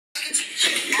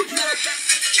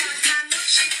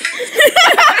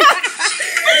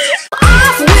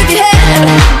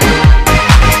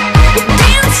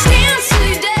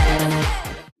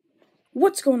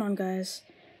What's going on, guys?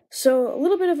 So, a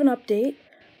little bit of an update.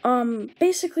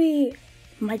 Basically,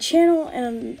 my channel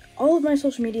and all of my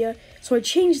social media, so I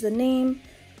changed the name.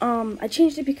 I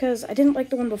changed it because I didn't like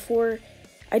the one before.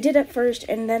 I did at first,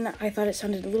 and then I thought it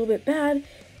sounded a little bit bad,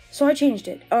 so I changed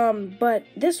it. But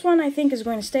this one I think is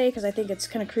going to stay because I think it's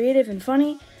kind of creative and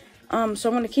funny. So I'm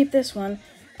going to keep this one.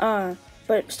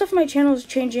 But stuff on my channel is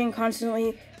changing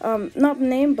constantly. Not the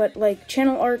name, but like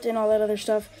channel art and all that other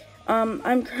stuff.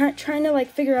 I'm trying to like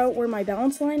figure out where my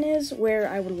balance line is, where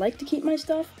I would like to keep my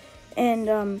stuff,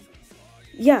 and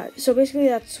yeah, so basically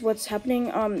that's what's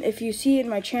happening. If you see in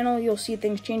my channel, you'll see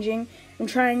things changing. I'm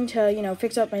trying to, you know,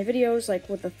 fix up my videos, like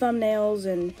with the thumbnails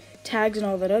and tags and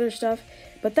all that other stuff,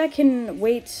 but that can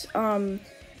wait.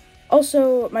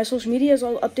 Also, my social media is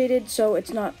all updated, so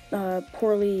it's not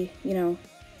poorly, you know,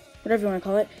 whatever you want to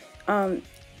call it.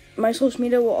 My social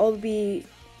media will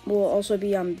also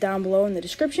be down below in the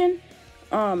description.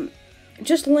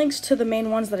 Just links to the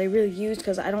main ones that I really use,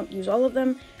 because I don't use all of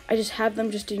them. I just have them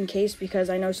just in case, because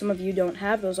I know some of you don't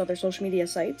have those other social media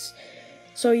sites.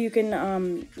 So you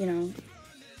can, you know,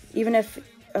 even if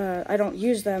I don't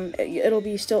use them, it'll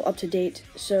be still up to date.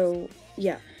 So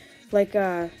yeah, like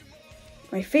my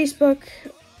Facebook,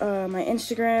 my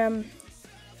Instagram,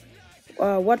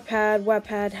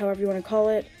 Wattpad, however you want to call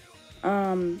it,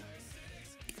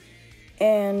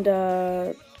 and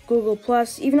Google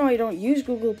Plus, even though I don't use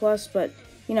Google Plus, but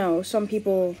you know, some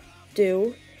people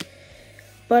do.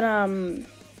 But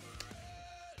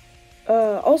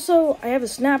also I have a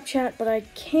Snapchat, but I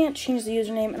can't change the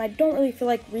username, and I don't really feel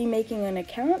like remaking an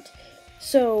account,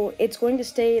 so it's going to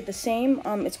stay the same.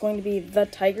 It's going to be the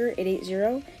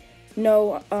Tiger880,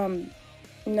 no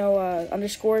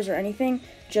underscores or anything,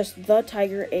 just the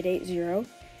Tiger880.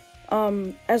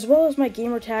 As well as my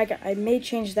gamer tag, I may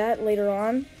change that later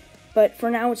on, but for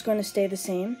now it's going to stay the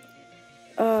same.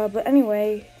 But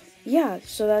anyway, yeah,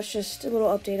 so that's just a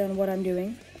little update on what I'm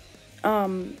doing.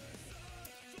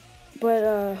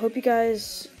 But hope you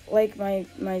guys like my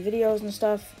videos and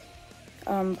stuff.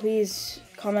 Please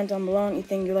comment down below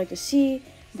anything you'd like to see.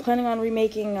 I'm planning on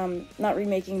not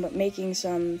remaking, but making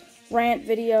some rant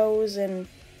videos and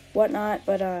whatnot,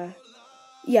 but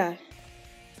yeah.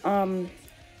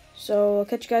 So I'll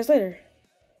catch you guys later.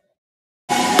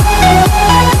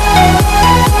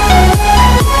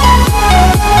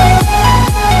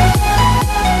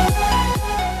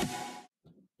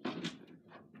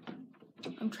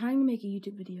 I'm trying to make a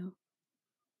YouTube video.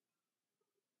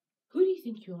 Who do you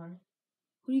think you are?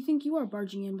 Who do you think you are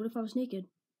barging in? What if I was naked?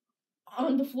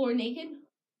 On the floor naked?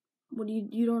 What do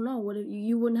you don't know? What if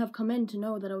you wouldn't have come in to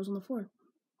know that I was on the floor?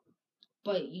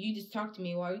 But you just talked to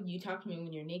me. Why would you talk to me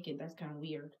when you're naked? That's kind of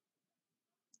weird.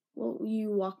 Well,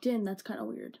 you walked in. That's kind of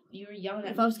weird. You were yelling at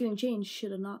me. If I was getting changed,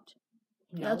 should have knocked.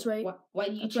 No. That's right. Why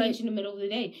do you change in the middle of the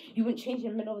day? You wouldn't change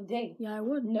in the middle of the day. Yeah, I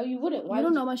would. No, you wouldn't. Why? You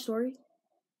don't know my story.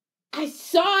 I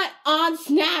saw it on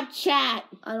Snapchat.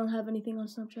 I don't have anything on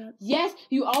Snapchat. Yes,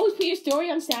 you always put your story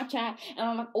on Snapchat, and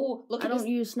I'm like, oh, look at this. I don't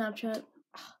use Snapchat.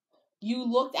 You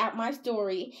looked at my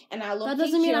story, and I looked at yours. That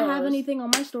doesn't mean I have anything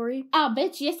on my story. I'll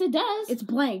bet you, yes, it does. It's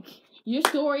blank. Your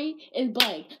story is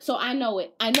blank, so I know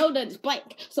it. I know that it's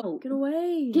blank, so... Get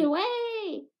away. Get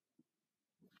away.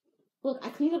 Look, I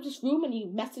cleaned up this room, and you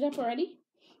messed it up already?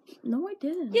 No, I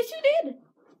didn't. Yes, you did.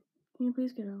 Can you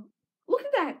please get out? Look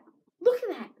at that. Look at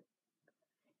that.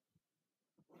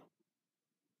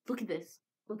 Look at this.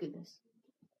 Look at this.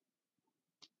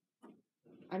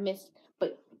 I missed,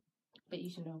 but you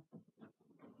should know.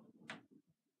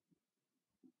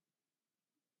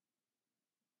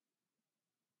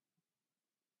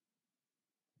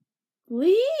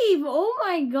 Leave! Oh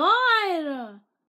my god!